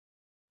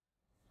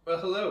Well,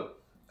 hello.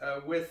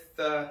 With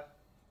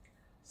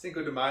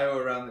Cinco de Mayo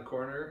around the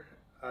corner,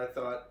 I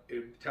thought it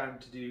would be time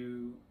to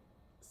do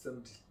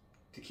some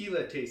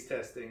tequila taste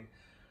testing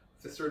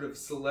with a sort of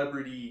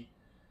celebrity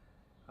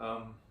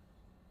um,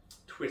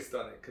 twist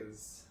on it.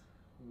 Because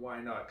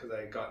why not? Because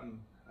I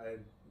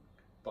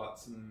bought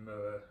some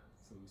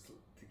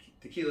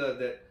tequila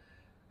that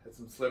had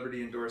some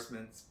celebrity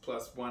endorsements,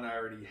 plus one I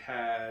already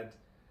had.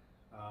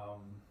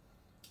 Um,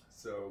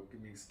 so give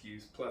me an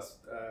excuse. Plus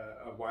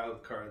a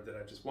wild card that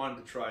I just wanted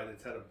to try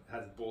that's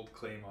has a bold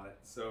claim on it.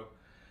 So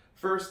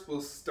first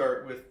we'll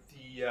start with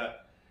the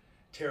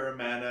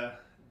Teremana,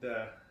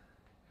 the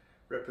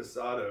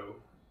Reposado.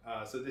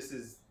 So this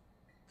is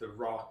the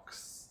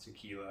rocks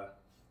tequila,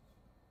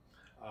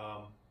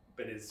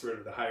 but it's sort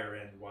of the higher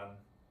end one.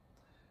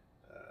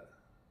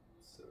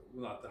 So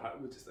well, not the high,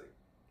 just like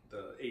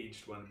the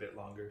aged one a bit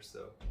longer.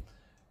 So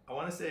I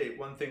want to say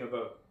one thing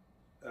about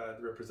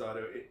the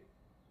Reposado.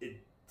 It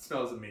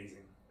smells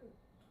amazing.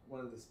 One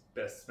of the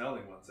best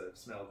smelling ones I've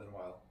smelled in a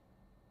while.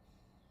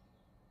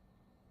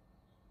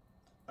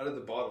 Out of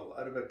the bottle,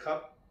 out of a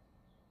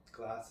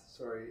glass,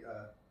 sorry,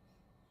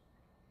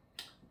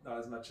 not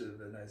as much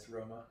of a nice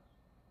aroma.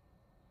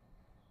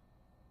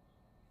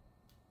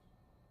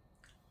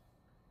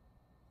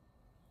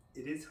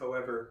 It is,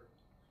 however,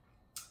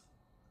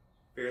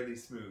 fairly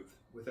smooth,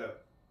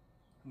 without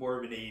more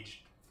of an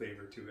aged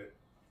flavor to it.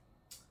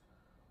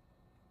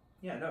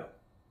 Yeah, no.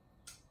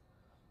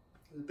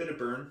 There's a bit of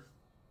burn.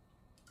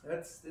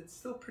 It's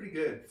still pretty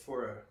good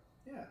for a,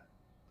 yeah. I'm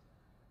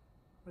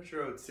not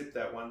sure I would sip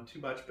that one too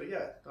much, but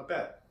yeah, not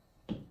bad.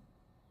 So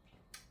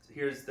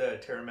here's the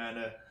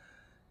Teremana,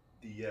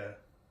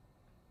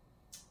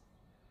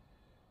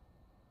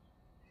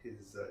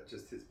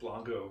 just his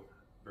Blanco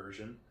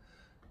version.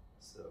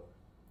 So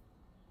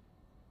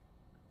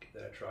give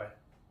that a try.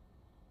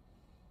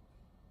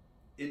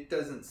 It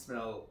doesn't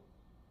smell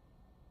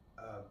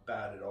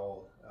bad at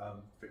all.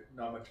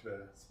 Not much of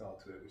a smell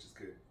to it, which is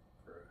good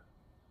for a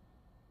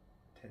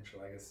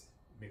potential, I guess,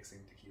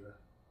 mixing tequila.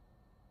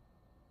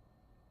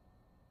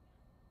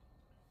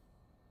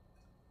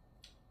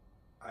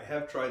 I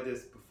have tried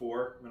this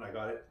before when I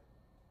got it.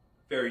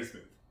 Very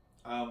smooth.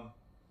 I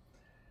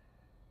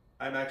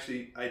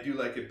do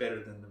like it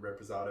better than the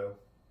Reposado,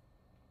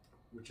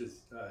 which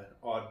is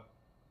odd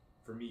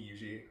for me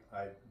usually.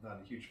 I'm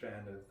not a huge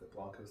fan of the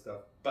Blanco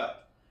stuff,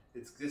 but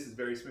this is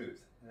very smooth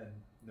and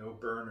no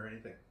burn or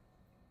anything.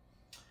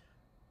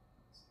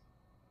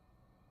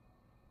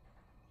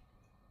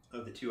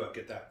 Of the two, I'll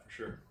get that for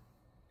sure.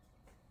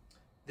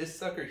 This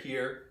sucker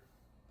here,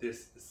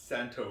 this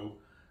Santo,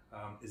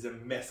 is a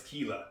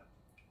Mezquila.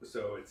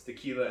 So it's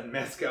tequila and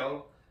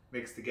mezcal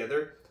mixed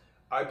together.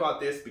 I bought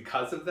this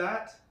because of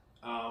that,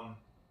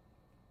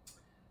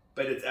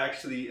 but it's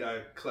actually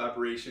a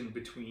collaboration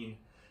between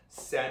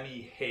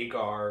Sammy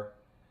Hagar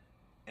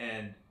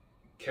and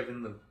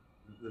Kevin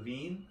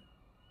Levine.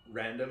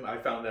 Random. I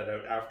found that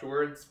out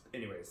afterwards.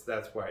 Anyways,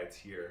 that's why it's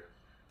here.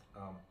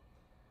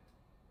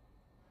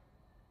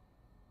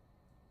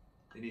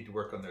 They need to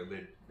work on their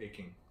lid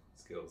making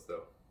skills,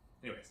 though.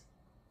 Anyways,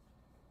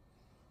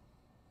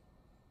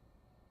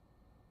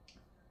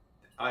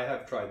 I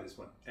have tried this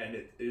one,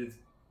 and it's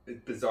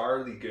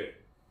bizarrely good.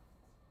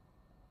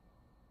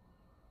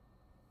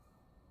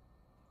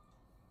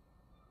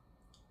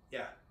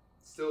 Yeah,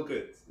 still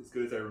good. As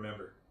good as I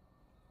remember.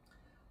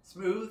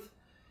 Smooth,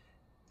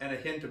 and a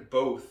hint of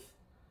both.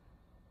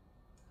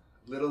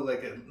 Little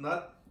like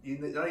not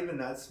even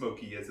that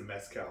smoky as a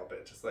mezcal,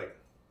 but just like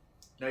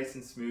nice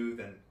and smooth.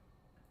 And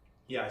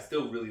yeah, I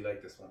still really like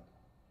this one.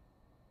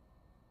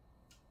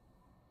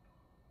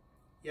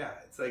 Yeah,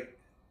 it's like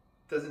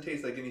doesn't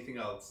taste like anything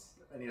else,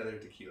 any other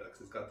tequila,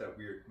 because it's got that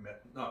weird,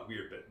 not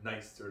weird, but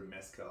nice sort of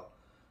mezcal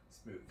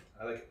smooth.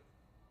 I like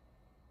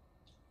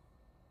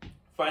it.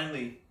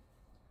 Finally,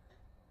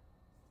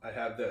 I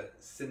have the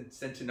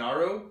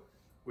Centenario,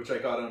 which I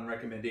got on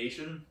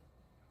recommendation,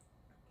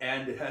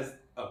 and it has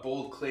a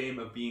bold claim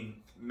of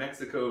being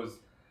Mexico's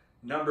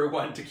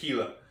 #1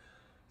 tequila.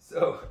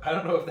 So I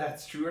don't know if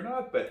that's true or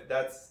not, but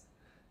that's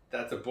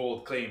a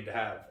bold claim to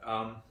have.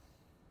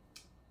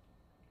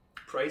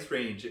 Price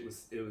range, it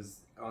was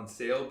on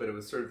sale, but it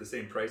was sort of the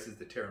same price as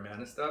the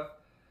Teremana stuff.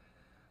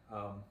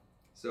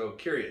 So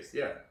curious,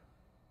 yeah.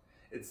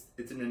 It's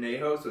an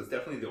Anejo, so it's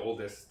definitely the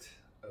oldest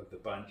of the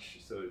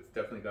bunch. So it's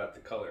definitely got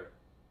the color.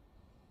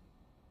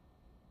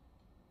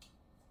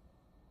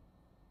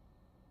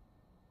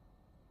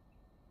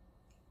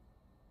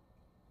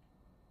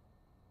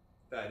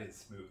 That is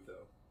smooth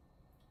though.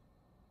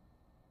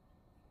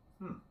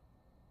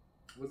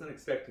 Wasn't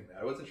expecting that.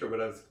 I wasn't sure what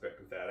I was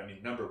expecting with that. I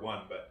mean,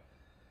 #1, but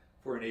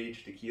for an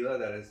aged tequila,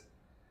 that is,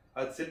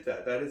 I'd sip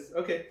that. That is,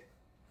 okay,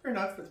 fair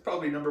enough. It's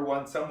probably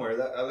 #1 somewhere.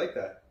 That I like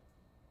that.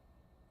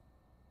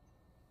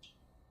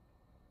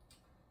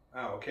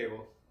 Wow, okay,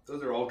 well,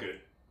 those are all good.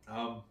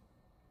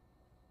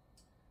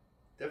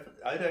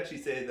 Definitely, I'd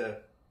actually say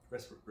the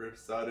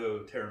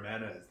Reposado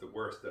Teremana is the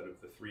worst out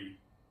of the three.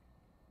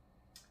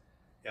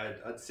 Yeah,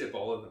 I'd sip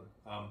all of them.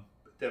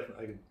 But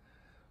definitely,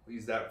 I'll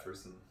use that for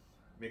some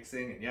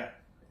mixing, and yeah.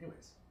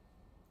 Anyways,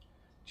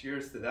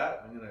 cheers to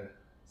that. I'm gonna,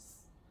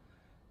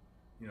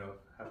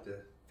 have to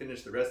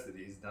finish the rest of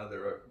these now.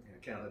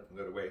 I can't let them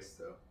go to waste.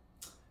 So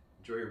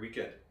enjoy your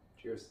weekend.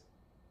 Cheers.